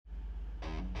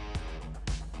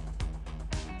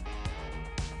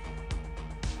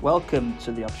Welcome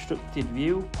to the Obstructed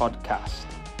View podcast.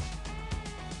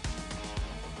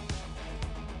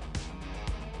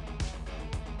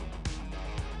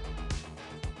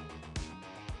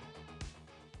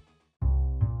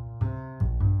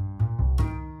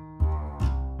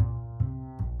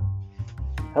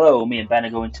 Hello, me and Ben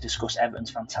are going to discuss Everton's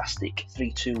fantastic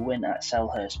 3-2 win at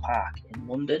Selhurst Park in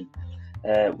London.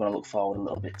 We're going to look forward a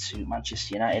little bit to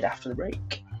Manchester United after the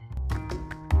break.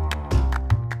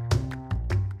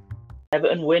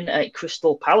 Everton win at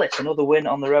Crystal Palace, another win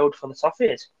on the road for the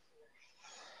Toffees.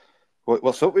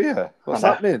 What's up with you? What's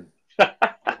happening?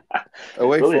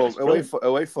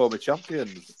 Away former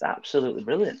champions. It's absolutely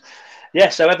brilliant. Yeah,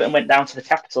 so Everton went down to the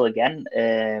capital again.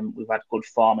 We've had good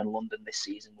form in London this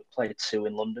season. We've played two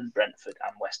in London, Brentford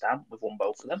and West Ham. We've won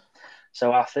both of them.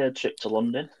 So our third trip to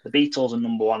London. The Beatles are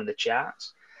number one in the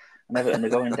charts. And Everton are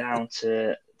going down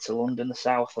to London, the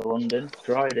south of London,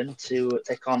 Croydon, to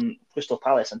take on Crystal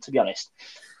Palace. And to be honest,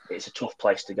 it's a tough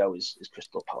place to go, is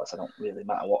Crystal Palace. I don't really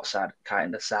matter what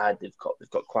kind of side they've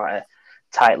got quite a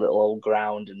tight little old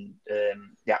ground, and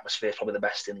the atmosphere is probably the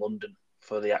best in London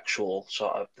for the actual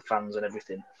sort of the fans and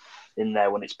everything in there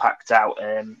when it's packed out.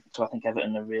 So I think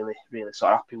Everton are really, really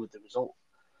sort of happy with the result.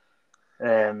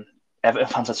 Everton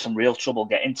fans had some real trouble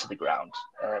getting to the ground.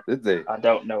 Did they? I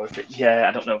don't know if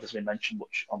it's been mentioned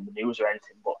much on the news or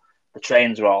anything, but the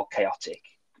trains are all chaotic,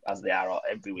 as they are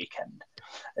every weekend.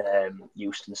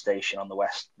 Euston Station on the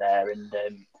west there, and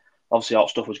obviously all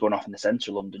stuff was going off in the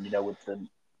centre of London, with the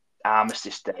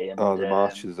Armistice Day and the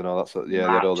marches and all that sort of, they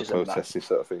had all the protesty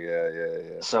sort of thing,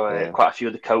 yeah. So quite a few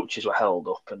of the coaches were held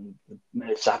up, and the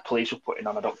Merseyside police were putting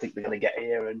on, I don't think they're going to get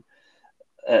here,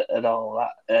 and all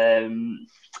that.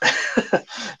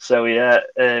 So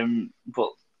but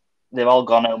they've all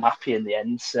gone home happy in the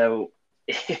end. So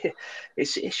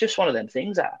it's just one of them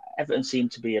things. Everton seem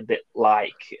to be a bit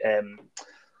like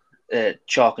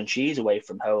chalk and cheese away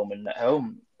from home, and at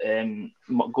home,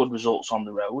 good results on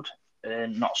the road,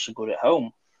 and not so good at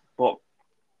home. But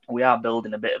we are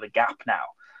building a bit of a gap now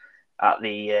at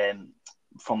the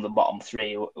from the bottom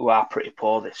three, who are pretty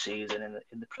poor this season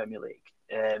in the Premier League.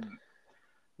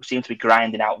 We seem to be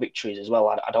grinding out victories as well.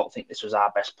 I don't think this was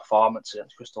our best performance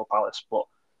against Crystal Palace, but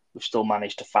we've still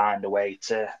managed to find a way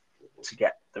to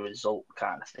get the result,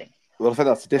 kind of thing. Well, I think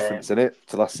that's the difference, isn't it?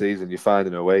 To last season, you're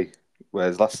finding a way,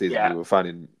 whereas last season we were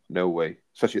finding no way,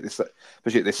 especially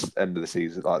at this end of the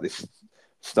season, like this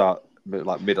start,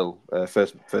 like middle,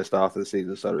 first half of the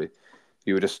season. Sorry,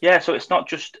 you were just So it's not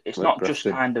just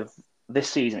kind of this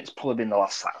season. It's probably been the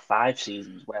last 5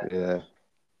 seasons where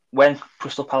when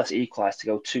Crystal Palace equalised to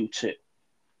go 2-2,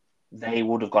 they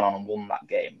would have gone on and won that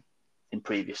game in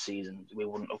previous seasons. We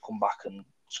wouldn't have come back and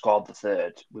scored the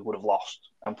third. We would have lost,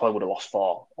 and probably would have lost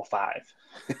 4 or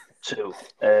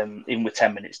 5-2, even with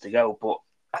 10 minutes to go. But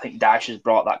I think Dyche has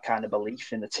brought that kind of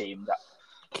belief in the team that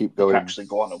keep going, can actually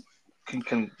go on and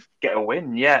can get a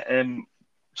win. Yeah.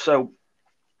 So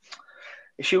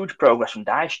it's huge progress from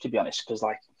Dyche, to be honest, because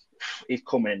he's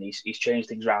come in, he's changed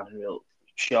things around in a real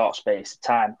short space of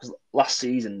time. Because last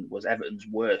season was Everton's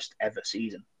worst ever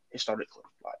season historically,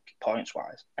 like points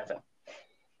wise, ever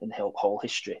in the whole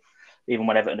history. Even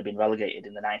when Everton had been relegated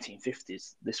in the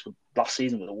 1950s, last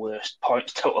season was the worst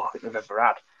points total I think they've ever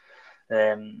had.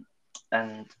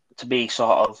 And to be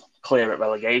sort of clear at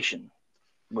relegation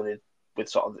with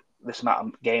sort of this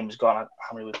amount of games gone,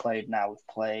 how many we've played now? We've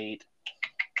played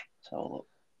 12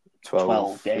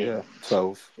 games. Yeah,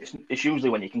 12. It's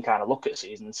usually when you can kind of look at a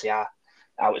season and see how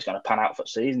it's going to pan out for the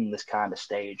season, this kind of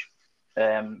stage.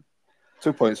 2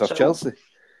 points off Chelsea.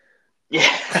 Yeah,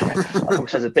 that probably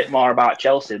says a bit more about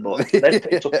Chelsea, but they've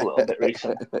picked up a little bit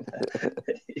recently.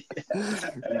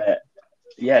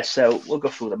 So we'll go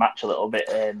through the match a little bit.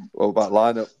 What about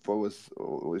lineup? What was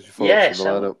your thoughts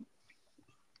on the lineup?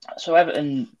 So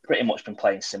Everton pretty much been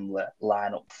playing similar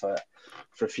lineup for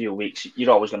a few weeks.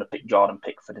 You're always going to pick Jordan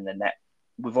Pickford in the net.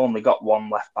 We've only got one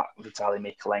left back, Vitaly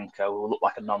Mykolenko, who looked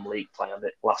like a non-league player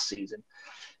last season.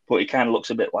 But he kind of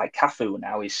looks a bit like Cafu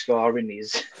now. He's scoring.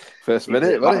 He's first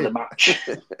minute, man of the match.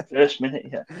 First minute,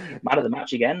 yeah. Man of the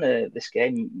match again. This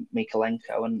game,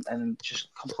 Mykolenko, and just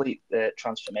complete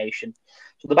transformation.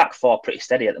 So the back four pretty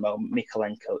steady at the moment.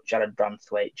 Mykolenko, Jared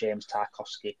Branthwaite, James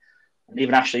Tarkowski, and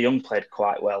even Ashley Young played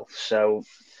quite well. So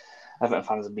Everton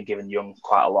fans have been giving Young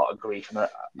quite a lot of grief. And I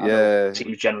know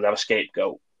teams generally have a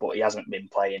scapegoat, but he hasn't been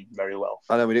playing very well.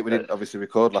 I know we didn't obviously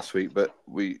record last week, but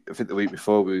I think the week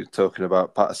before we were talking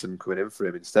about Patterson coming in for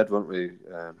him instead, weren't we?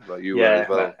 Like you were as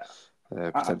well,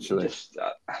 potentially.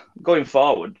 Going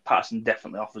forward, Patterson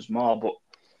definitely offers more, but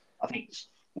I think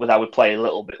with how we play a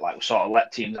little bit like we sort of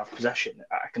let teams have possession,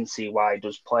 I can see why he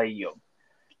does play Young.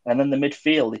 And then the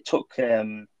midfield, he took.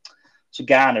 So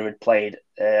Garner had played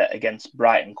against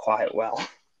Brighton quite well,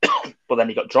 but then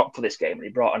he got dropped for this game, and he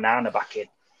brought Onana back in.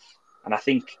 And I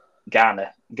think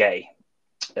Gay,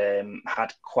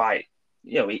 had quite,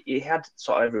 he had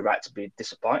sort of every right to be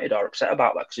disappointed or upset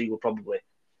about that, because he would probably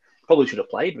should have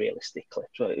played realistically.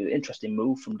 So it was an interesting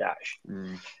move from Dyche.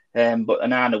 But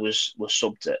Onana was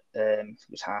subbed at it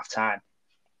was half time,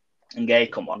 and Gay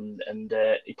come on, and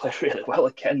he played really well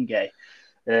again. Gay,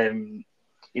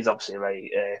 he's obviously a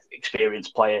very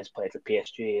experienced player. He's played for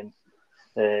PSG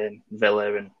and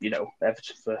Villa, and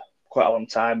Everton for quite a long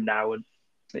time now. And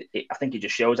I think it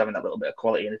just shows having that little bit of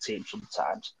quality in a team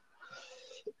sometimes.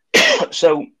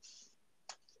 So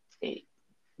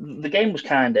the game was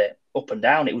kind of up and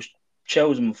down. It was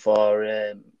chosen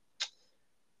for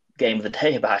Game of the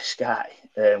Day by Sky,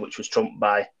 which was trumped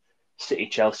by City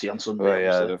Chelsea on Sunday. Well,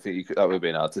 yeah, I don't think that would have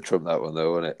been hard to trump that one,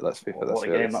 though, wouldn't it? Let's be fair. What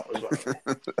a game that was.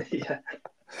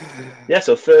 Yeah.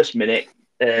 So first minute,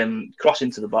 cross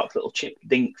into the box, little chip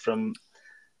dink from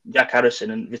Jack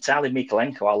Harrison, and Vitaly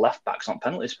Mikalenko, our left backs on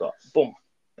penalty spot. Boom,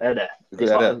 header. Good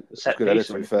header. Good header,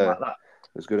 to be fair. Like that.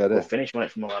 It was good header. Good finish, wasn't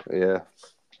it, from the lad? Yeah.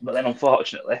 But then,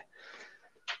 unfortunately,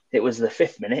 it was the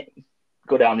 5th minute.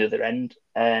 Go down the other end,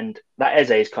 and that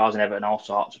Eze is causing Everton all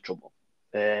sorts of trouble.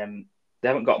 They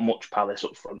haven't got much Palace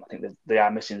up front. I think they are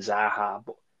missing Zaha,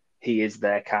 but he is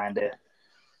their kind of.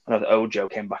 I know that Ojo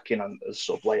came back in as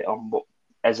sub late on, but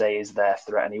Eze is their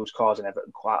threat, and he was causing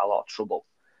Everton quite a lot of trouble.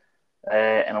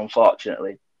 And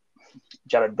unfortunately,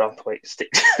 Jared Branthwaite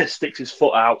sticks his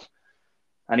foot out,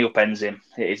 and he upends him.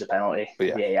 It is a penalty.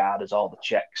 Yeah. VAR does all the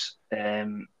checks,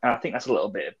 and I think that's a little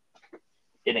bit of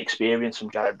inexperience from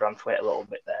Jared Branthwaite. A little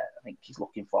bit there. I think he's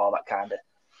looking for that kind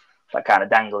of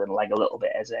dangling leg a little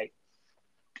bit as a.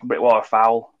 But it was a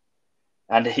foul.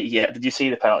 And did you see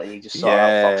the penalty? He just saw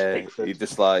Fox Pickford. He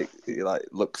just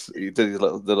looks. He did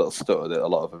the little stutter that a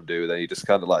lot of them do. Then he just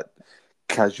kind of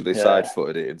casually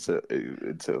side-footed it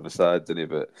into other side, didn't he?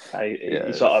 But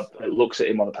he sort of looks at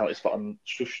him on the penalty spot and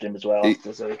shushed him as well.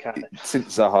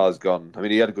 Since Zaha's gone, I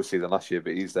mean, he had a good season last year,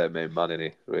 but he's their main man, isn't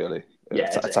he? Really,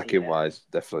 attacking wise,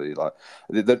 definitely.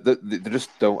 They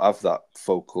just don't have that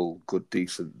focal, good,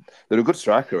 decent. They're a good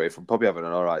striker away from probably having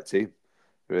an all right team.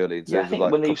 Really, in terms I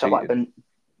think when they used to have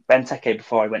Benteke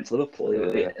before he went to Liverpool,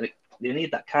 they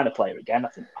need that kind of player again. I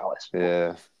think Palace.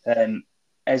 Yeah.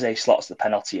 Eze slots the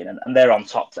penalty in, and they're on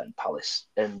top then, Palace.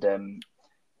 And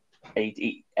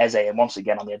Eze, once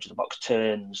again on the edge of the box,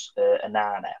 turns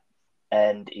Onana,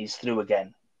 and he's through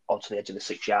again onto the edge of the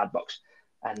 6-yard box.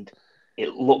 And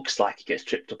it looks like he gets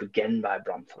tripped up again by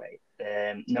Branthwaite.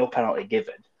 No penalty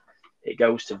given. It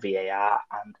goes to VAR,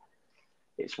 and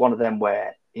it's one of them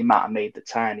where he might have made the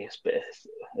tiniest bit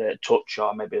of touch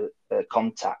or maybe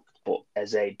contact, but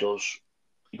Eze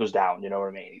he goes down, you know what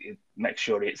I mean? He makes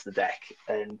sure he hits the deck.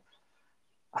 And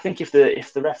I think if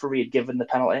the referee had given the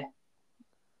penalty,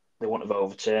 they wouldn't have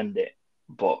overturned it.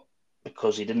 But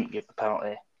because he didn't give the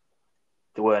penalty,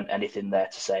 there weren't anything there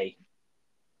to say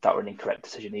that were an incorrect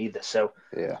decision either. So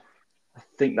yeah, I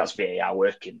think that's VAR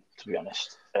working, to be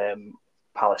honest.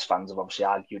 Palace fans have obviously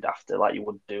argued after, like you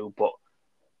would do, but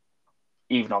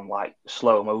even on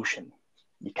slow motion,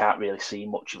 you can't really see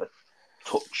much of a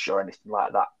touch or anything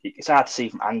like that. It's hard to see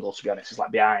from angles, to be honest. It's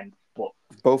behind, but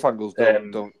both angles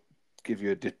don't give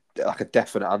you a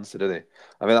definite answer, do they?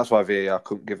 I mean, that's why VAR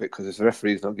couldn't give it, because if the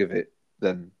referees don't give it,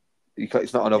 then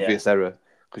it's not an obvious error,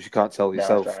 because you can't tell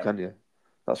yourself, can you?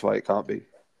 That's why it can't be,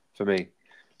 for me.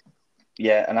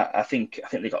 Yeah, and I think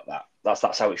they got that.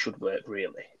 That's how it should work,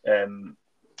 really.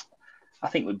 I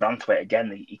think with Branthwaite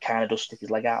again, he kind of does stick his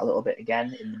leg out a little bit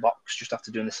again in the box, just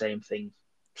after doing the same thing,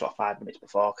 sort of 5 minutes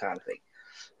before, kind of thing.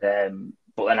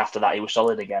 But then after that, he was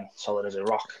solid again, solid as a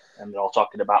rock, and they're all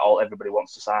talking about everybody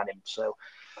wants to sign him. So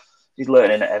he's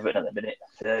learning at Everton at the minute.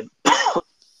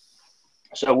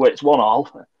 So it's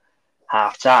 1-1,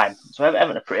 half time. So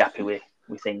Everton are pretty happy with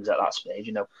things at that stage.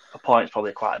 A point's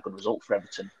probably quite a good result for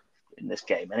Everton in this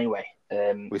game, anyway.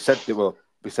 We said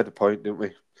a point, didn't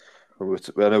we?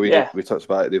 I know we talked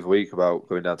about it the other week about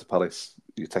going down to Palace.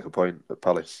 You take a point at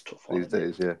Palace these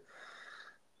days, yeah.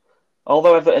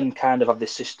 Although Everton kind of have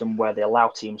this system where they allow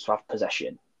teams to have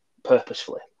possession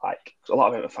purposefully, a lot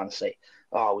of Everton fans say,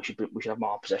 "Oh, we should have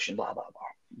more possession," blah blah blah.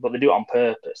 But they do it on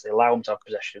purpose. They allow them to have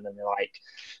possession, and they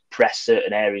press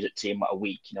certain areas at team that are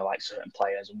weak, certain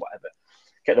players and whatever,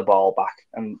 get the ball back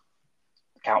and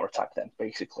counter attack them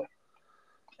basically.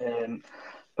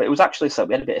 But it was actually so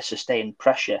we had a bit of sustained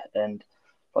pressure, and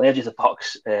on the edge of the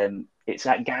box, it's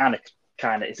like Garner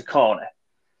it's a corner,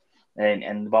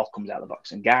 and the ball comes out of the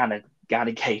box, and Garner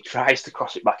Gay tries to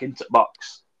cross it back into the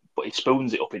box, but he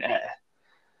spoons it up in air,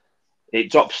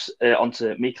 it drops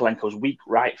onto Mikalenko's weak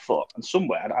right foot, and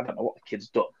somewhere I don't know what the kid's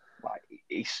done. Like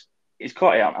he's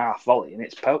caught it on half volley and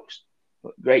it's post.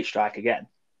 Great strike again,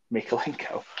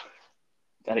 Mikalenko,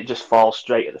 and it just falls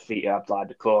straight at the feet of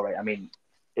Abdoulaye Doucouré. I mean,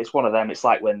 it's one of them. It's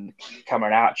like when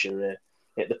Cameron Archer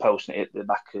hit the post and it hit the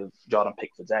back of Jordan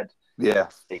Pickford's head. Yeah,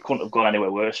 it couldn't have gone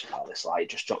anywhere worse than this. Like, it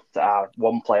just dropped our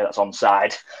one player that's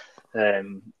onside,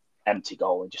 empty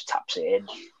goal, and just taps it in.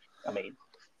 I mean,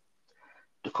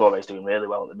 Doucouré's doing really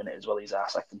well at the minute as well. He's our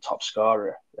second top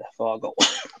scorer, 4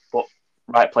 goals. But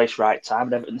right place, right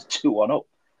time, and Everton's 2-1 up.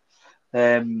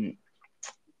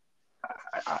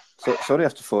 So it's only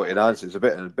after 49, so it's a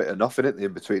bit of nothing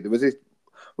in between. Were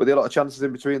there a lot of chances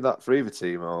in between that for either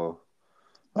team, or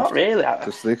not really?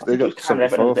 Because they got it was kind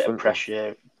of a bit of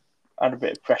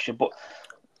pressure, but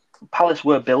Palace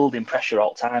were building pressure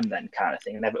all the time then, kind of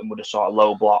thing, and Everton would have sort of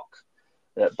low block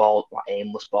ball, like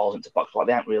aimless balls into box. Like,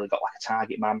 they haven't really got like a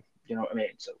target man, you know what I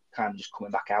mean? So kind of just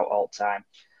coming back out all the time.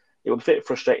 It was a bit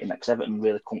frustrating because Everton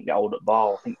really couldn't get hold of the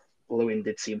ball. I think Lewin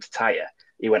did seem to tire.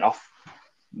 He went off.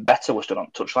 Better was stood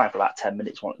on touchline for about 10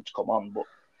 minutes, wanting to come on, but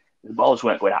the balls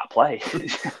weren't going out of play.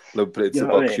 Look, put it into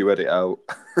the box, you edit out.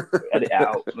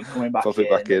 And coming back Pop in,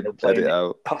 it back in, edit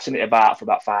out. Passing it about for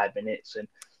about 5 minutes. And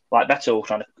like Beto was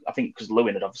trying to, I think because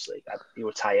Lewin had obviously, he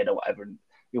was tired or whatever, and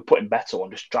you were putting Beto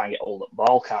on just try and get hold of the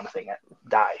ball kind of thing at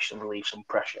Dyche and relieve some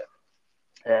pressure.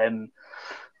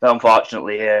 But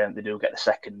unfortunately, they do get the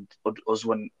second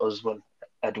Usman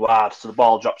Edouard, so the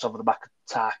ball drops over the back of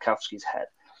Tarkowski's head.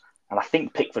 And I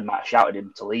think Pickford might have shouted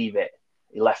him to leave it.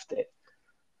 He left it.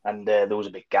 And there was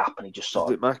a big gap, and he just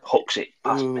sort of hooks it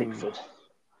past Pickford.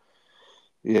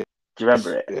 Yeah. Do you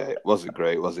remember it? Yeah, it wasn't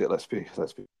great, was it? Let's be.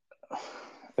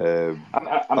 I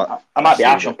might be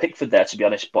harsh on Pickford there, to be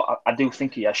honest, but I do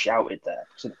think he has shouted there.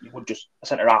 So you would just, a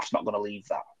centre half's not going to leave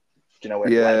that. Do you know, where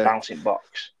like bouncing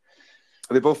box.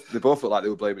 They both looked like they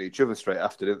were blaming each other straight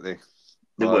after, didn't they?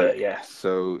 They were, yeah.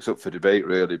 So it's up for debate,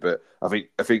 really. But I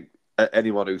think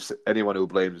anyone who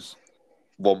blames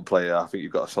one player, I think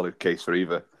you've got a solid case for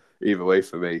either way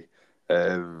for me.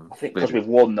 I think because we've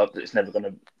won, it's never going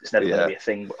to be a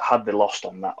thing. But had they lost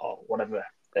on that or whatever,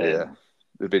 it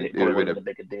would have been a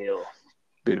bigger deal.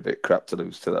 Been a bit crap to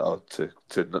lose to that, or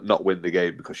to not win the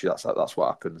game, because that's what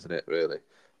happens, isn't it? Really,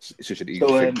 it's such an easy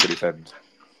thing to defend.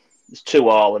 It's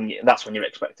 2-2, and that's when you're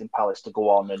expecting Palace to go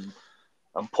on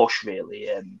and push really,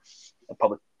 and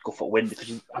probably go for a win,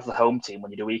 because as the home team,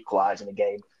 when you do equalise in a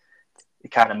game, the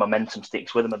kind of momentum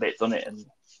sticks with them a bit, doesn't it? And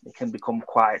it can become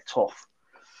quite tough.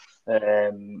 But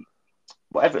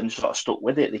Everton sort of stuck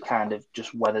with it. They kind of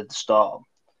just weathered the storm.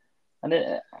 And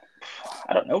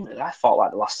I don't know, I thought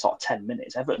like the last sort of 10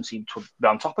 minutes, Everton seemed to be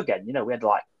on top again. You know, we had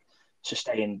like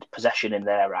sustained possession in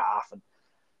their half, and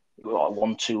we got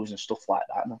like 1-2s and stuff like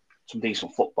that. And some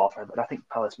decent football for Everton. I think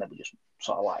Palace maybe just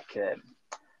sort of like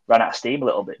ran out of steam a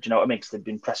little bit. Do you know what I mean? Because they've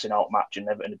been pressing out match and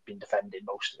Everton had been defending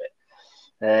most of it.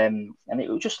 And it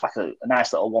was just like a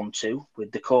nice little 1-2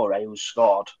 with Doucouré, who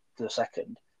scored for the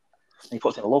second. And he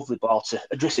puts in a lovely ball to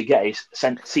Idrissa Gueye,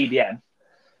 sent CDM,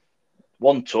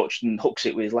 one touch, and hooks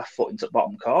it with his left foot into the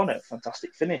bottom corner.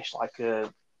 Fantastic finish, like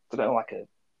a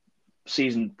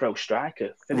seasoned pro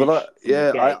striker finish. Well,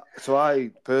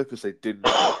 I purposely didn't.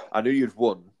 I knew you'd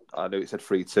won. I knew it said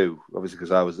 3-2, obviously,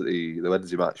 because I was at the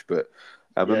Wednesday match. But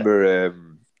I remember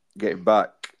getting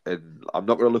back, and I'm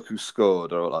not going to look who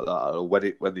scored or like that, or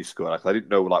when they scored. I didn't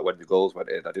know like when the goals went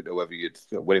in. I didn't know whether you'd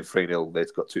winning 3-0.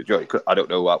 They'd got 2. I don't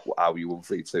know how you won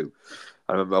 3-2.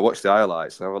 I remember I watched the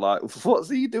highlights and I was like, "What's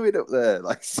he doing up there?"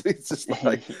 Like, it's just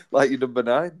like your number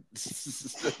 9.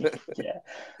 Yeah,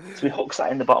 so he hooks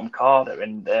that in the bottom corner,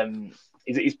 and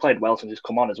he's played well since he's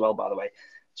come on as well, by the way.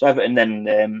 So Everton then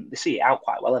they see it out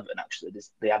quite well. Everton actually,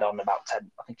 they had on about 10.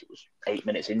 I think it was 8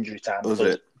 minutes injury time. Was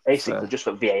it? Basically, just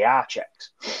for VAR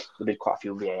checks. They did quite a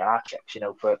few VAR checks, you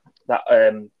know, for that.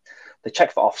 They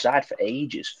checked for offside for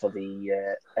ages for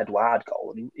the Edouard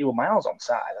goal, and he was miles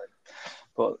onside.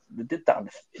 But they did that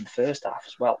in the first half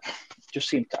as well. Just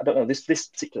seemed I don't know, this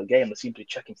particular game, they seemed to be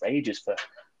checking for ages for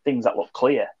things that look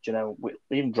clear. Do you know,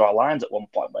 they even draw lines at one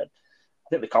point when I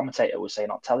think the commentator was saying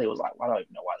on telly, was like, I don't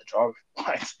even know why they draw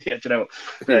lines. Do you know?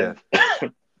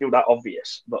 It was that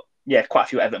obvious. But yeah, quite a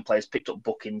few Everton players picked up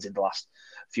bookings in the last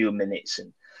few minutes,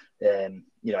 and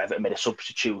Everton made a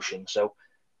substitution. So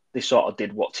they sort of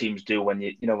did what teams do when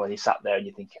you sat there and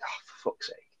you're thinking, oh, for fuck's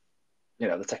sake,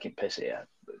 they're taking piss here.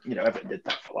 But, Everton did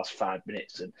that for the last 5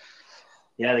 minutes, and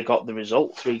yeah, they got the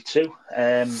result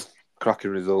 3-2.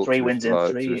 Cracking result. 3 wins in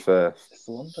 3 for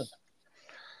London.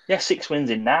 Yeah, 6 wins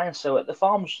in 9. So the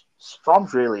form's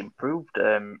really improved. We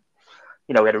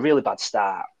had a really bad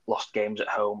start, lost games at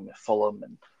home with Fulham,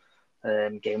 and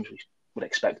games we would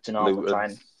expect to North. We'll try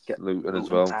and get Luton as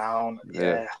Luton well. Town.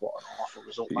 Yeah, what an awful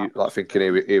result that Like was. thinking,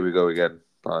 here we go again.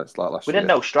 It's like last We year. didn't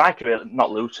know striker,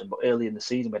 not Luton, but early in the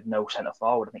season we had no centre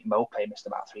forward. I think Mopé missed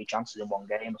about 3 chances in one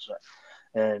game or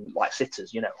something. Like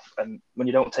sitters, And when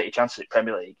you don't take your chances at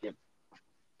Premier League, you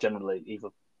generally either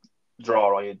draw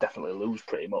or you definitely lose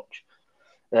pretty much.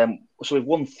 So we've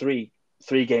won three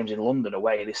games in London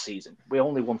away this season. We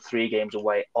only won 3 games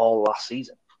away all last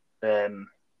season.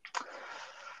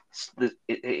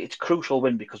 It's a crucial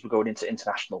win because we're going into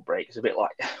international break. It's a bit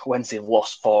like Wednesday have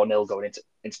lost 4-0 going into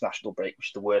international break, which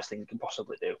is the worst thing you can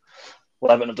possibly do.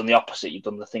 Well, Everton have done the opposite. You've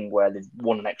done the thing where they've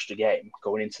won an extra game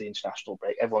going into the international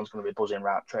break. Everyone's going to be buzzing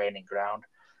around training ground.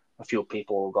 A few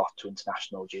people will go off to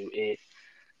international duty.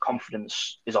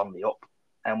 Confidence is on the up.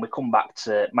 And we come back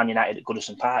to Man United at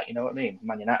Goodison Park, you know what I mean?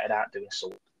 Man United aren't doing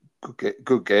so.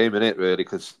 Good game, isn't it, really?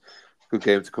 Because good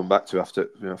game to come back to after,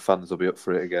 fans will be up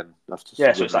for it again. After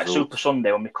so it's like Super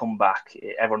Sunday when we come back.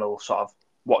 Everyone will sort of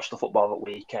watch the football that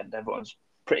weekend. Everyone's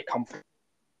pretty confident.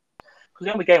 Because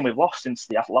the only game we've lost since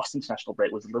the last international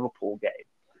break was the Liverpool game.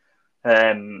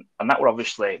 And that were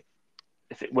obviously,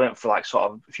 if it weren't for like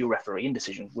sort of a few refereeing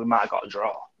decisions, we might have got a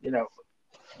draw,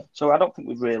 So I don't think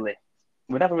we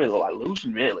never really like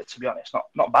losing, really, to be honest.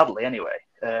 Not badly anyway,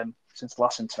 since the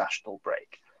last international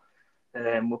break.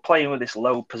 We're playing with this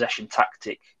low possession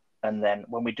tactic, and then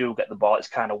when we do get the ball, it's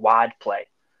kind of wide play.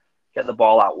 Get the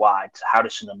ball out wide to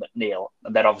Harrison and McNeil,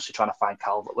 and then obviously trying to find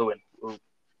Calvert-Lewin, who's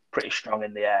pretty strong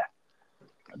in the air.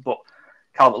 But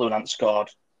Calvert-Lewin hasn't scored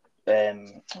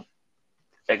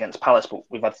against Palace, but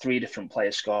we've had 3 different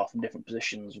players score from different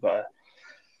positions. We've got a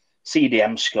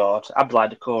CDM scored,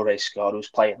 Abdoulaye Doucouré scored, who's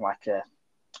playing like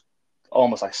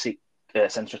almost like a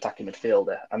centre attacking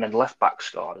midfielder, and then left back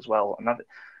scored as well. And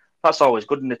that's always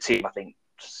good in the team, I think,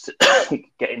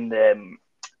 getting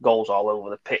goals all over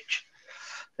the pitch.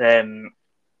 The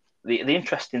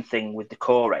interesting thing with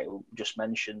Doucouré, who just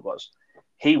mentioned, was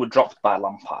he was dropped by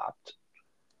Lampard.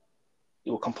 He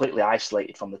was completely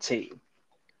isolated from the team.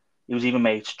 He was even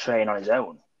made to train on his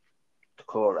own,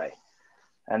 Doucouré.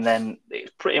 And then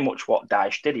it's pretty much what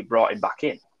Dyche did. He brought him back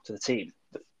in to the team.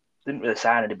 But didn't really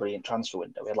sign anybody in transfer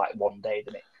window. We had like 1 day,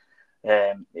 didn't he?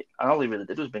 And all he really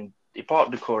did was he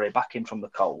brought Doucouré back in from the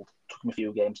cold. Took him a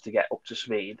few games to get up to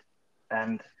speed.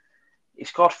 And he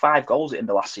scored 5 goals in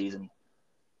the last season.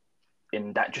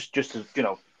 In that, just as, in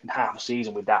half a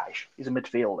season with Dyche. He's a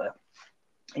midfielder,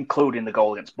 including the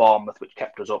goal against Bournemouth, which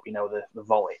kept us up, the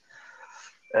volley.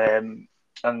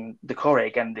 And Doucouré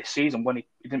again this season, when he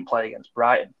didn't play against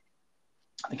Brighton,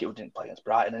 I think it didn't play against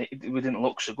Brighton, and it didn't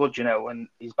look so good, when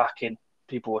he's back in.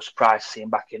 People were surprised to see him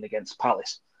back in against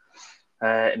Palace.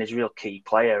 And he's a real key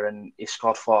player, and he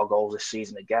scored 4 goals this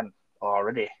season again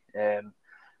already. I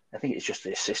think it's just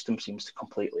the system seems to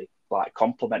completely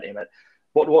complement him.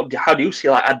 How do you see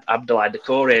Abdoulaye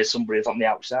Doucouré as somebody on the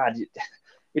outside?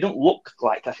 He don't look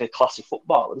like a classy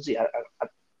footballer, does he?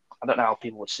 I don't know how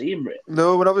people would see him, really.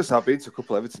 No, when I've been to a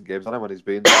couple of Everton games, I know when he's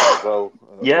been there as well.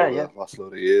 The last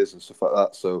load of years and stuff like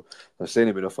that. So I've seen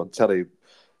him enough on telly.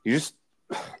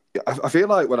 I feel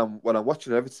like when I'm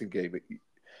watching an Everton game,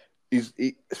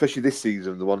 especially this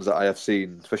season, the ones that I have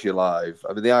seen, especially live.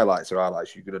 I mean, the highlights are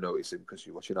highlights. You're going to notice him because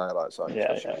you're watching highlights,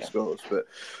 especially when he scores. But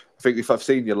I think if I've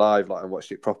seen you live, and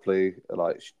watched it properly,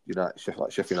 like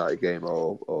Sheffield United game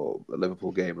or a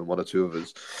Liverpool game and 1 or 2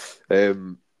 others,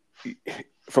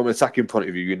 from an attacking point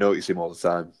of view, you notice him all the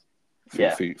time.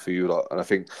 For you lot, and I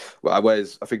think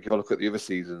if I look at the other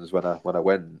seasons when I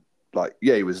went,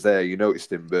 he was there. You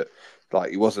noticed him, but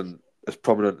he wasn't as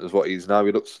prominent as what he is now.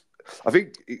 He looks. I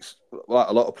think it's like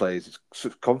a lot of players. It's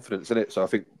such confidence in it. So I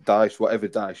think Dyche, whatever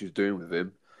Dyche is doing with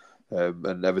him,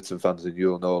 and Everton fans and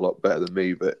you'll know a lot better than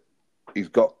me, but he's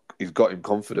got him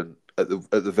confident at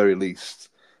the very least.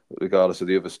 Regardless of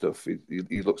the other stuff,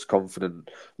 he looks confident.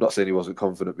 Not saying he wasn't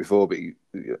confident before, but he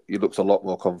looks a lot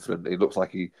more confident. He looks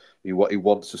like he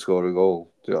wants to score a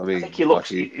goal. Do you know what I mean? I think he looks.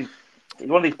 He's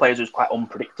one of these players who's quite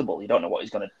unpredictable. You don't know what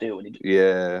he's going to do, and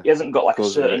he hasn't got a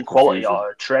certain quality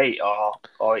or a trait,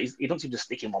 or he doesn't seem to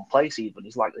stick in one place. Even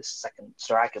he's like this second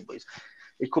striker, but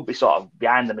he could be sort of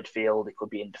behind the midfield. He could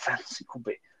be in defence. He could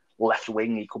be left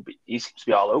wing. He seems to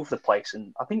be all over the place,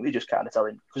 and I think they just kind of tell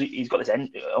him because he's got this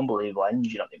unbelievable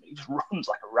engine on him. He just runs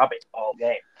like a rabbit all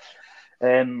game.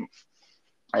 And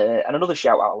another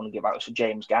shout out I want to give out is for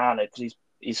James Garner because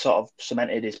he's sort of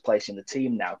cemented his place in the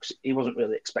team now because he wasn't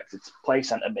really expected to play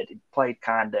centre mid. He played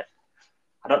kind of.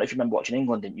 I don't know if you remember watching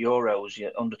England in Euros,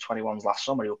 under 21s last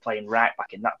summer. He was playing right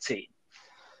back in that team,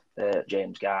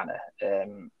 James Garner,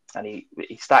 and he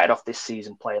started off this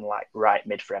season playing like right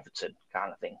mid for Everton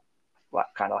kind of thing.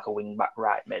 Kind of like a wing back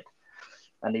right mid.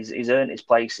 and he's earned his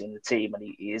place in the team, and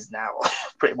he is now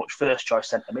pretty much first choice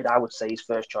centre mid. I would say he's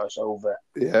first choice over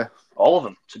all of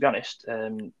them, to be honest.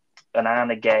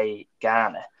 Anana, Gay,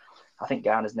 Garner. I think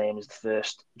Garner's name is the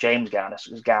first. James Garner,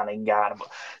 so it's Garner in Garner, but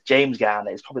James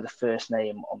Garner is probably the first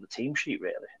name on the team sheet,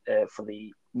 really, for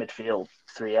the midfield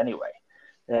three anyway.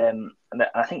 And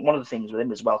I think one of the things with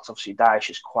him as well, because obviously Dyche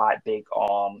is quite big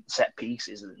on set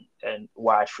pieces and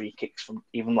wide free kicks from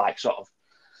even like sort of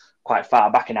quite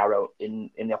far back in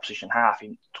the opposition half,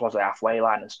 towards the halfway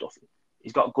line and stuff.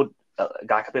 He's got a good,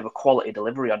 like a bit of a quality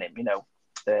delivery on him,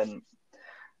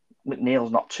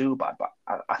 McNeil's not too bad, but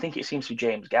I think it seems to be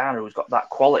James Garner who's got that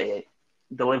quality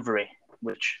delivery,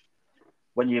 which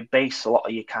when you base a lot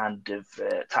of your kind of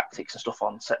tactics and stuff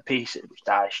on set pieces, which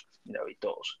Dyche, he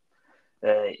does,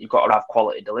 you've got to have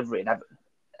quality delivery. And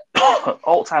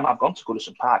all the time I've gone to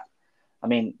Goodison Park, I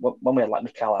mean, when we had like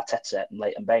Mikel Arteta and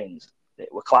Leighton Baines,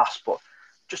 it were class, but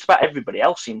just about everybody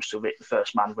else seems to have hit the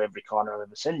first man for every corner I've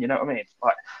ever seen. You know what I mean?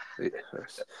 Like, it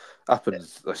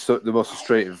happens. That's the most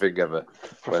frustrating thing ever.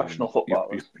 Professional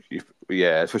football.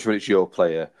 Yeah, especially when it's your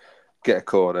player. Get a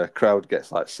corner, crowd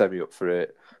gets like semi up for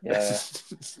it. Yeah.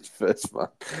 First man,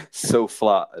 so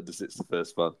flat, and it's the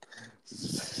first man.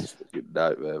 It's a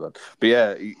nightmare, man. But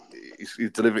yeah,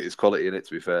 he's delivered his quality in it.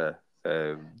 To be fair.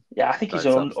 I think he's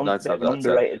an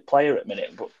underrated player at the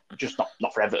minute, but just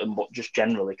not for Everton, but just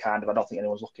generally kind of. I don't think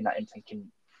anyone's looking at him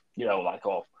thinking,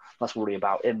 let's worry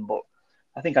about him. But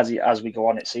I think as we go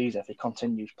on its season, if he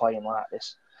continues playing like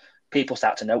this, people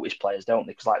start to notice players, don't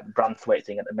they? Because like the Branthwaite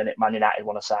thing at the minute, Man United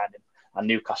want to sign him, and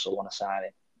Newcastle want to sign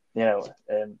him.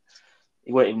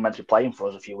 He weren't even meant to be playing for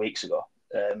us a few weeks ago.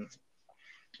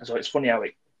 So it's funny how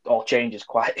it all changes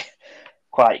quite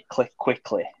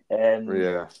quickly.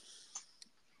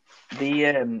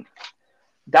 The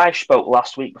Dyche spoke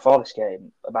last week before this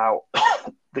game about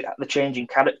the changing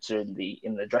character in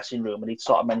the dressing room, and he'd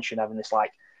sort of mentioned having this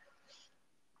like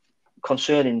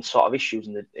concerning sort of issues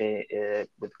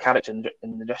with character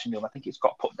in the dressing room. I think it's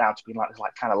got put down to being like this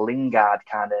like kind of Lingard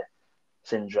kind of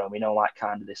syndrome, like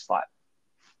kind of this like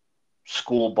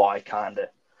schoolboy kind of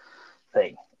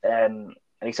thing. And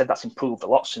he said that's improved a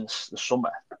lot since the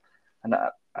summer. And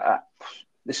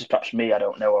this is perhaps me, I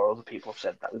don't know, or other people have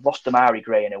said that. We've lost Damari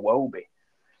Gray and Iwobi.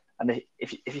 And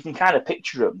if you can kind of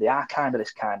picture them, they are kind of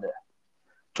this kind of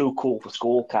too cool for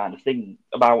school kind of thing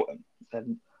about them.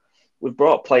 And we've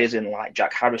brought players in like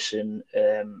Jack Harrison,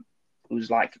 who's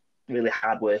like really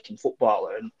hard-working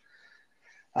footballer. And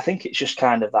I think it's just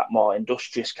kind of that more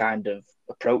industrious kind of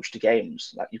approach to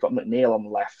games. Like you've got McNeil on the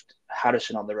left,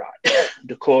 Harrison on the right,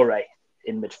 Decore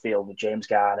in midfield with James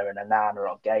Garner and Anana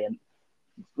or Gay. And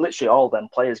literally all them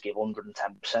players give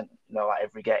 110%, like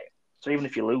every game. So even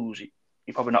if you lose,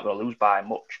 you're probably not going to lose by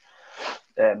much.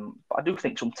 But I do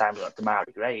think sometimes like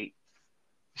Damari Gray, you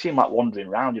see him like wandering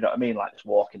around, you know what I mean? Like just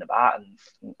walking about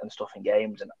and stuff in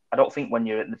games. And I don't think when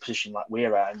you're in the position like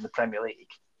we're at in the Premier League,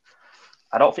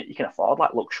 I don't think you can afford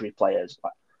like luxury players.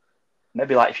 Like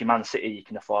maybe like if you're Man City, you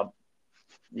can afford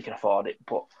it,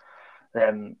 but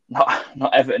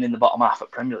not Everton in the bottom half of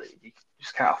Premier League. You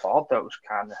just can't afford those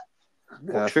kind of.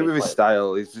 Yeah, I think with his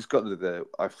style, he's just got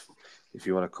if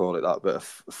you want to call it that, but a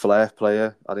flair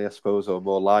player, I suppose, or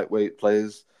more lightweight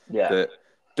players that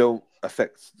don't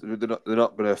affect. They're not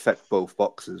going to affect both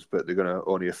boxes, but they're going to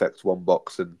only affect one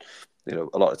box. And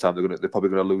a lot of the time they're probably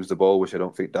going to lose the ball, which I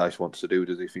don't think Dyche wants to do.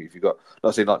 Does he? If you got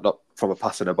not saying not from a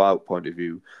passing about point of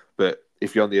view, but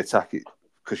if you're on the attack,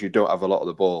 because you don't have a lot of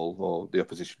the ball, or the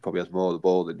opposition probably has more of the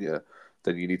ball than you,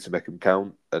 then you need to make them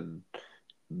count. And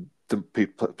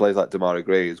players like Damari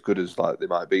Gray, as good as like they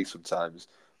might be sometimes,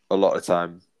 a lot of the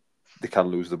time they can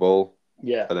lose the ball.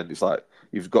 Yeah. And then it's like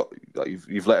you've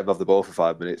let him have the ball for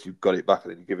 5 minutes, you've got it back,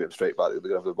 and then you give it straight back. They're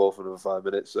gonna have the ball for another 5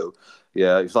 minutes. So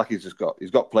yeah, it's like he's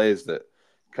got players that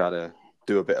kind of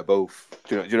do a bit of both.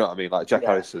 Do you know what I mean? Like Jack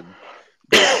Harrison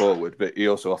goes forward, but he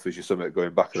also offers you something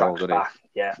going back and all, doesn't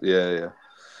he? Yeah.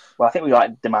 Well, I think we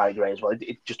like Damari Gray as well.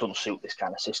 It just doesn't suit this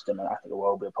kind of system, and I think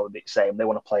Iwobi will probably be the same. They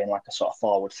want to play in like a sort of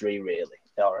forward three, really.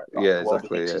 Or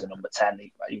exactly. He's a number 10.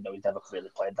 He's never really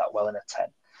played that well in a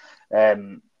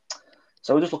 10.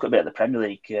 So we'll just look at a bit of the Premier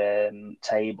League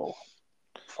table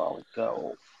before we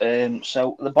go.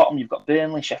 So at the bottom, you've got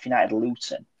Burnley, Sheffield United,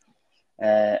 Luton,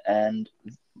 and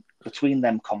between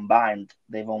them combined,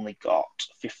 they've only got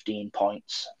 15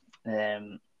 points,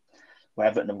 where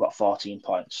Everton have got 14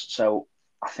 points. So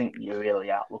I think you really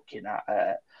are looking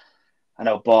at. I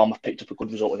know Bournemouth picked up a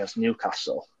good result against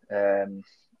Newcastle.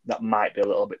 That might be a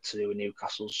little bit to do with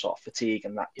Newcastle's sort of fatigue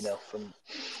and that, from.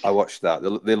 I watched that.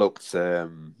 They looked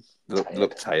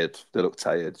tired. They look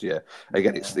tired. Yeah.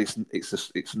 Again,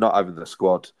 it's not having the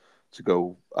squad to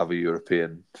go have a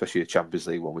European, especially a Champions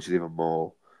League one, which is even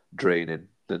more draining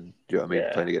than, do you know what I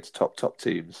mean, playing against top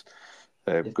teams.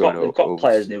 They've got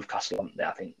players Newcastle, haven't they,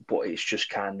 I think, but it's just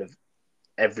kind of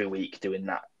every week doing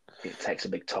that. It takes a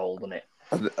big toll, doesn't it?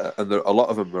 And a lot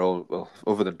of them are all, well,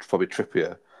 other than probably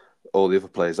Trippier, all the other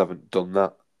players haven't done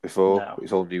that before. No.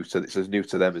 It's all new it's as new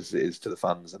to them as it is to the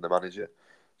fans and the manager.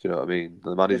 Do you know what I mean?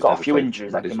 The manager They've got a few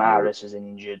injuries, like Amaris is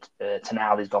injured,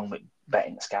 Tonali's gone with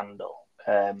betting scandal.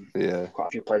 Quite a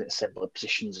few players in similar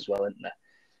positions as well, isn't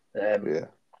there?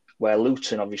 Where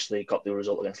Luton obviously got the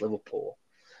result against Liverpool,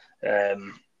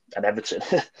 and Everton,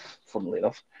 funnily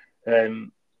enough.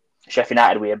 Sheffield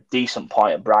United, we had a decent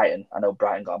point at Brighton. I know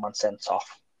Brighton got a man sent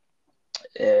off.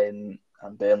 And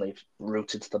Burnley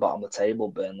rooted to the bottom of the table,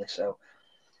 Burnley. So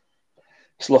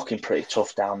it's looking pretty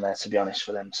tough down there, to be honest,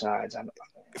 for them sides.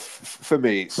 For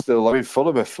me, it's still, I mean,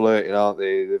 Fulham are flirting, aren't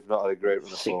they? They've not had a great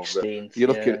run of form. But you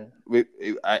look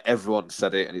at, everyone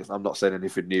said it, and I'm not saying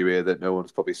anything new here that no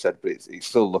one's probably said, but it's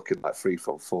still looking like 3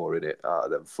 from 4 in it out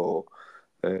of them 4.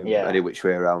 Any which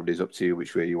way around is up to you,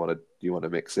 which way you want to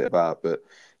mix it about. But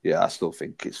yeah, I still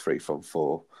think it's 3 from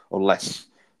 4, unless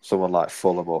someone like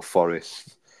Fulham or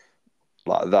Forest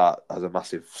like that has a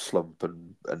massive slump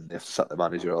and they have to sack the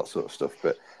manager, all that sort of stuff.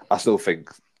 But I still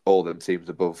think all them teams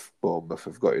above Bournemouth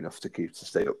have got enough to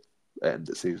stay up at the end of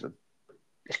the season.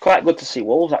 It's quite good to see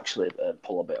Wolves actually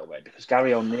pull a bit away, because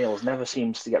Gary O'Neill never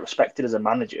seems to get respected as a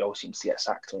manager. He always seems to get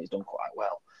sacked, and he's done quite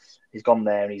well. He's gone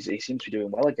there and he seems to be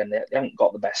doing well again. They haven't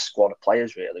got the best squad of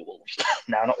players, really, Wolves.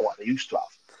 Now, not what they used to have.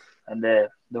 And they're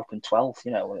up in 12th,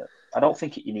 you know. I don't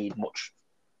think you need much.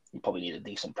 You probably need a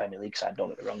decent Premier League side, don't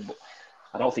get me wrong, but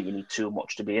I don't think you need too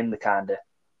much to be in the kind of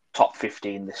top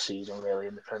 15 this season, really,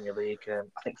 in the Premier League.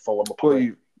 I think Fulham will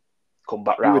probably come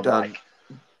back round.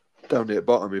 Down near the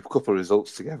bottom, you've a couple of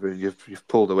results together and you've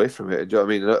pulled away from it. Do you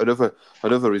know what I mean?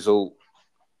 Another result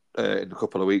in a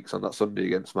couple of weeks on that Sunday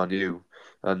against Man U,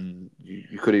 and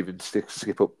you could even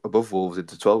skip up above Wolves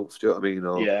into 12th. Do you know what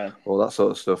I mean? All that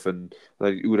sort of stuff. And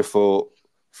you would have thought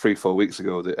 3-4 weeks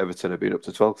ago that Everton had been up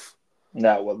to 12th.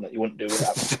 No, well, you wouldn't do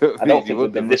that. I don't think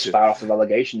we've been this far off the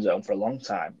relegation zone for a long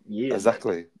time. Years.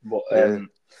 Exactly. But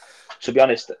to be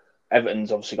honest,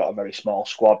 Everton's obviously got a very small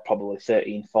squad, probably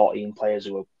 13, 14 players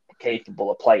who are capable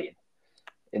of playing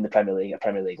in the Premier League at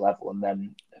Premier League level, and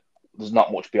then there's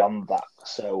not much beyond that.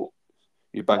 So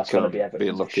you're banking on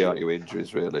being lucky out your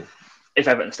injuries, really. If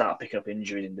Everton start picking up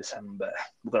injuries in December,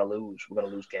 we're going to lose. We're going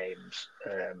to lose games.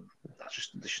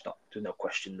 There's no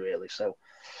question, really. So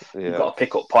you've got to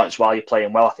pick up points while you're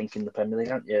playing well, I think, in the Premier League,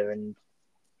 haven't you? And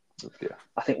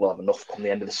I think we'll have enough come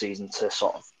the end of the season to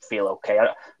sort of feel okay.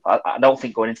 I don't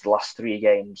think going into the last 3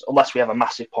 games, unless we have a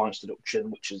massive points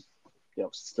deduction, which is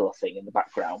still a thing in the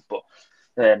background, but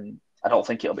I don't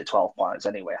think it'll be 12 points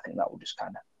anyway. I think that will just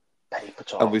kind of paper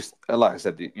talk. And like I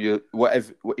said,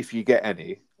 if you get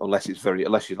any, unless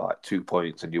you're like 2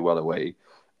 points and you're well away,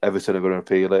 Everton are going to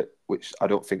appeal it, which I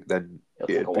don't think then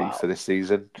it'd be for this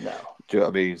season. No. Do you know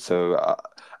what I mean? So,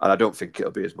 and I don't think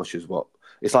it'll be as much as what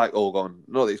it's like all gone.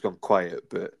 Not that it's gone quiet,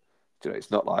 but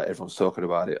it's not like everyone's talking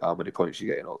about it. How many points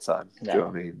you're getting all the time? No. Do you know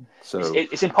what I mean? So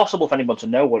it's impossible for anyone to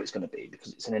know what it's going to be,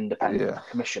 because it's an independent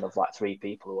commission of like 3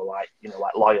 people who are like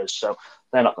lawyers. So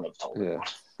they're not going to have told anyone.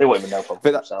 They won't even know.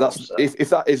 But if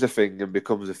that is a thing and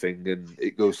becomes a thing and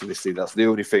it goes to this thing, that's the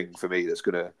only thing for me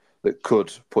that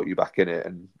could put you back in it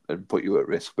and put you at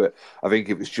risk. But I think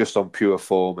if it's just on pure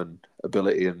form and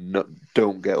ability and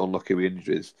don't get unlucky with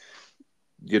injuries,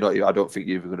 I don't think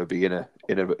you're even going to be in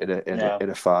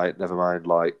a fight. Never mind,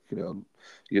 I'm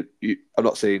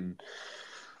not saying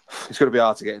it's going to be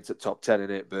hard to get into the top 10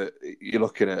 in it, but you're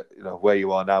looking at where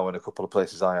you are now and a couple of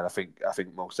places higher. I think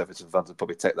most Everton fans would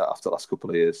probably take that after the last couple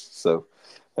of years. So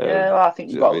I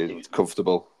think it's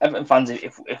comfortable. Everton fans,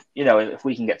 if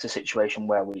we can get to a situation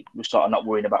where we're sort of not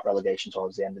worrying about relegation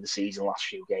towards the end of the season, last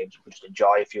few games, we can just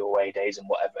enjoy a few away days and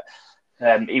whatever.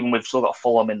 Even we've still got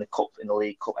Fulham in the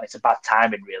League Cup, and it's a bad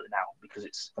timing really now because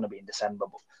it's going to be in December.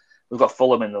 But we've got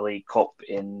Fulham in the League Cup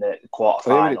in the quarter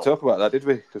final. We didn't talk about that, did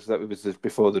we? Because that was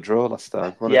before the draw last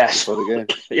time. Yes, before the game.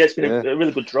 It's been a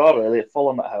really good draw, really.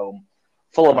 Fulham at home.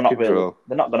 Fulham are not really.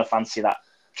 They're not going to fancy that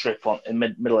trip in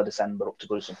middle of December up to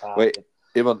Goodison Park. Wait,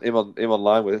 him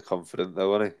online was confident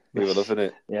though, wasn't he? He was loving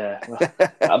it. Yeah, well,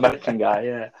 American guy.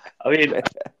 Yeah, I mean,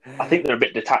 I think they're a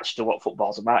bit detached to what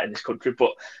football's about in this country,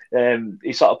 but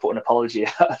he sort of put an apology.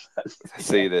 I've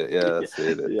seen it. Yeah,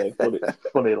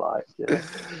 funny like. Yeah.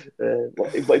 But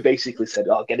he basically said,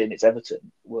 get in, it's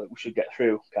Everton. We should get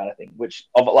through, kind of thing. Which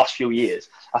over the last few years,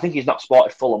 I think he's not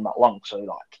supported Fulham that long, so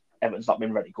Everton's not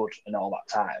been very good in all that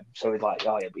time. So he's like,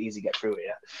 but easy get through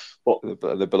here.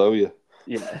 But they're below you.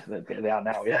 Yeah, they are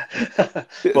now. Yeah,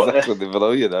 Exactly, they're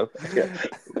below you though. Yeah.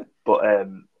 But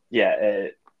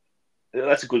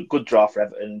that's a good draw for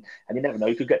Everton, and you never know.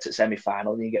 You could get to the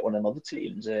semi-final and you get one of the other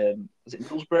teams. Was it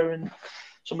Middlesbrough and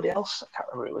somebody else? I can't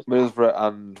remember who it was. Middlesbrough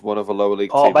and one of the lower league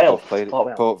Port teams Vale. both playing Port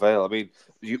Vale. Port Vale. I mean,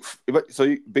 you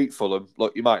beat Fulham.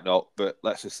 Look, you might not, but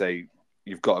let's just say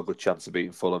you've got a good chance of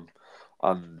beating Fulham,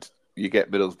 and you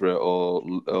get Middlesbrough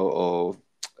or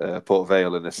Port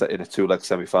Vale in a 2-leg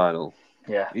semi-final.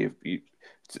 Yeah,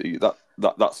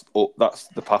 that's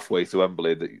the pathway to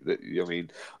Wembley. I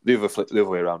mean, the other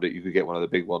way around it, you could get one of the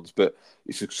big ones, but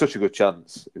it's such a good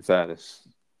chance, in fairness,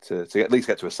 to at least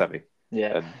get to a semi.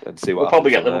 Yeah, and see what we'll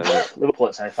probably get happens Liverpool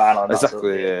at semi-final.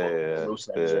 Exactly, yeah. Is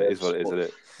what it is, isn't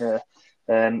it? Yeah.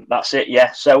 That's it.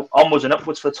 Yeah. So onwards and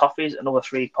upwards for the Toffees, another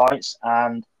 3 points,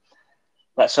 and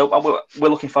let's hope. We're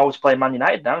looking forward to playing Man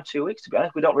United now in 2 weeks. To be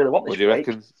honest, we don't really want this. What do you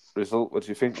reckon? Result? What do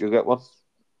you think? You'll get one?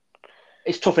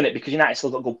 It's tough, isn't it? Because United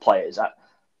still got good players.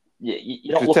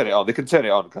 You don't turn it on. They can turn it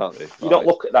on, can't they? You don't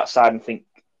look at that side and think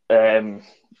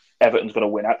Everton's going to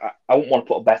win. I wouldn't want to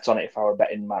put a bet on it if I were a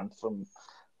betting man.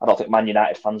 I don't think Man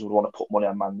United fans would want to put money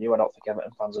on Man U. I don't think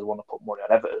Everton fans would want to put money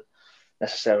on Everton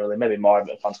necessarily. Maybe more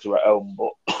Everton fans because we're at home,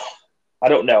 but I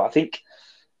don't know. I think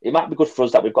it might be good for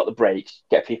us that we've got the break,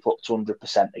 get people up to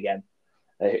 100% again.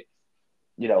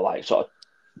 Like sort of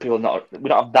people we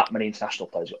don't have that many international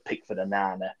players. We've got Pickford and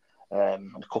Nana.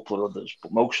 And a couple of others,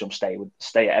 but most of them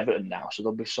stay at Everton now, so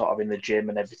they'll be sort of in the gym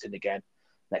and everything again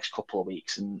next couple of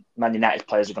weeks. And Man United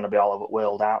players are going to be all over the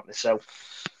world, aren't they? So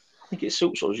I think it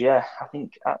suits us. Yeah, I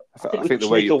think we could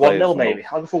sneak a 1-0 maybe.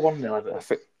 I'll go for 1-0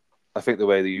 Everton. I think the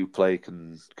way that you play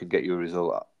can get you a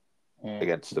result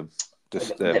against them.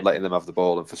 Just letting them have the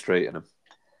ball and frustrating them.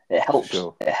 It helps.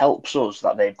 Sure. It helps us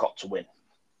that they've got to win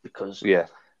because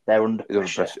they're under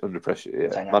pressure. Under pressure,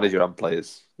 yeah. Manager and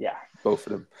players. Yeah. Both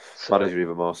of them. So manager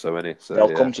even more so, any. So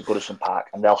they'll come to Goodison Park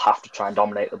and they'll have to try and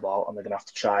dominate the ball, and they're going to have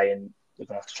to try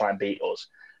and beat us,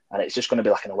 and it's just going to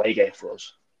be like an away game for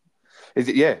us. Is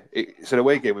it? Yeah, it's an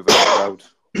away game with a crowd.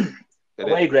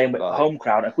 Away game with a home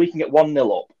crowd. If we can get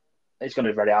 1-0 up, it's going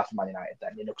to be very hard for Man United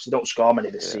then, because they don't score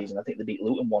many this season. I think they beat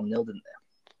Luton 1-0, didn't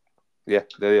they?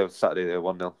 Yeah, Saturday they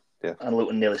were 1-0. Yeah, and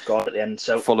Luton nearly scored at the end.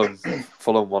 So Fulham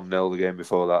 1-0 the game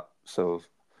before that. So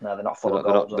no, they're not Fulham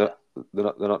goals. They're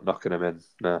not knocking them in.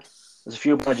 No. There's a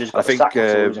few managers got sacked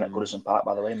for losing at Goodison Park,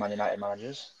 by the way, Man United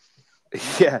managers.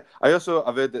 Yeah, I've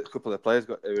heard that a couple of players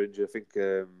got injured. I think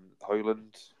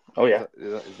Højlund. Oh yeah.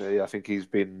 I think he's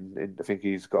been. I think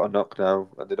he's got a knock now,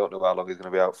 and they don't know how long he's going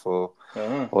to be out for.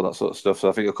 All that sort of stuff. So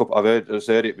I think a couple. I've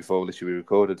heard it before this we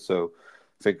recorded. So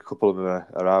I think a couple of them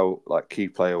are out, like key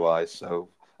player wise. So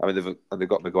I mean, they've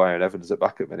got Maguire and Evans at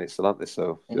back at minutes, still, aren't they?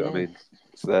 So you know what I mean,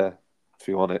 it's there if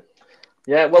you want it.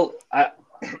 Yeah, well,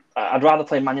 I'd rather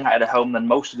play Man United at home than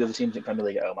most of the other teams in Premier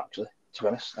League at home, actually, to be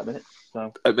honest, at minute.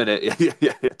 So, at minute,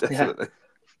 yeah, definitely. Yeah.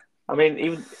 I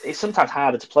mean, it's sometimes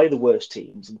harder to play the worst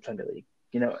teams in the Premier League,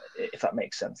 if that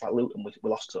makes sense. Like Luton, we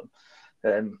lost to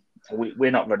them. We're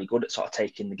not very good at sort of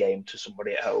taking the game to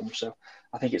somebody at home, so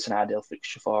I think it's an ideal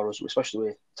fixture for us, especially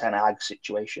with Ten Hag's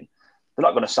situation. They're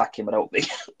not going to sack him, I don't think,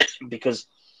 because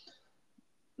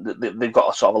they've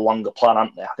got a sort of a longer plan,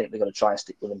 haven't they? I think they're going to try and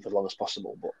stick with him for as long as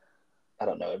possible, but I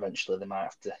don't know. Eventually, they might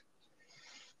have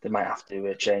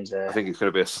to change their. I think it's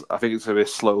going to be a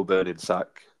slow burning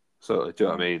sack. So do you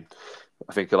know what I mean?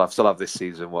 I think he'll still have this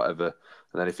season, whatever,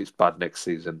 and then if it's bad next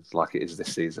season, like it is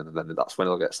this season, and then that's when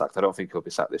he'll get sacked. I don't think he'll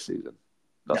be sacked this season.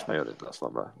 That's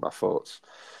like my thoughts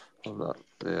on that.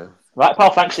 Yeah. Right, pal.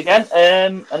 Thanks again,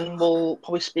 and we'll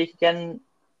probably speak again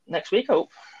next week.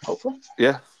 Hopefully.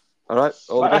 Yeah. All right.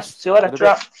 All the best. See you later.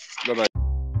 Bye-bye.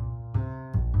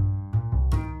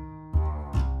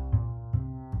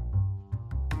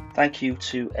 Thank you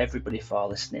to everybody for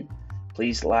listening.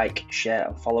 Please like, share,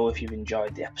 and follow if you've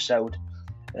enjoyed the episode.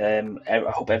 I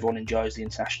hope everyone enjoys the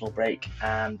international break,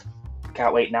 and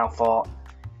can't wait now for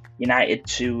United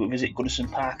to visit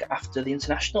Goodison Park after the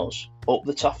internationals. Up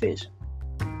the Toffees.